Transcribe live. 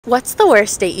What's the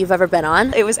worst date you've ever been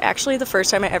on? It was actually the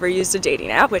first time I ever used a dating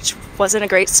app, which wasn't a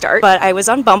great start, but I was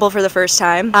on Bumble for the first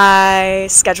time. I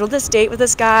scheduled this date with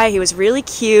this guy. He was really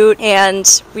cute,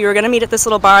 and we were gonna meet at this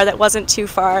little bar that wasn't too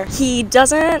far. He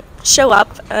doesn't show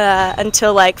up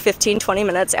until like 15-20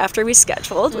 minutes after we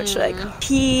scheduled, which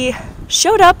he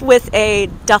showed up with a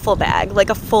duffel bag, like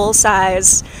a full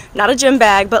size, not a gym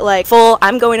bag, but like full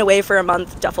I'm going away for a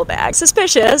month duffel bag.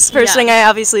 Suspicious. First thing I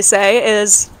obviously say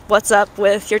is, "What's up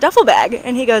with your duffel bag?"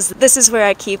 And he goes, "This is where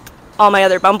I keep all my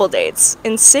other Bumble dates,"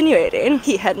 insinuating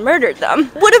he had murdered them.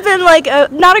 Would have been like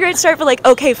not a great start, but like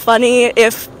okay, funny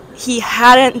if he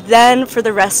hadn't then for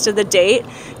the rest of the date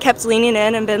kept leaning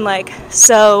in and been like,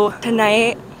 "So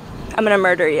tonight I'm gonna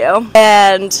murder you."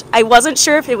 And I wasn't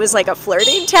sure if it was like a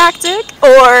flirting tactic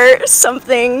or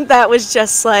something that was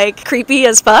just like creepy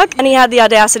as fuck. And he had the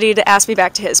audacity to ask me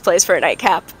back to his place for a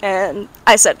nightcap, and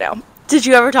I said no. Did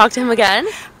you ever talk to him again?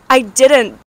 I didn't.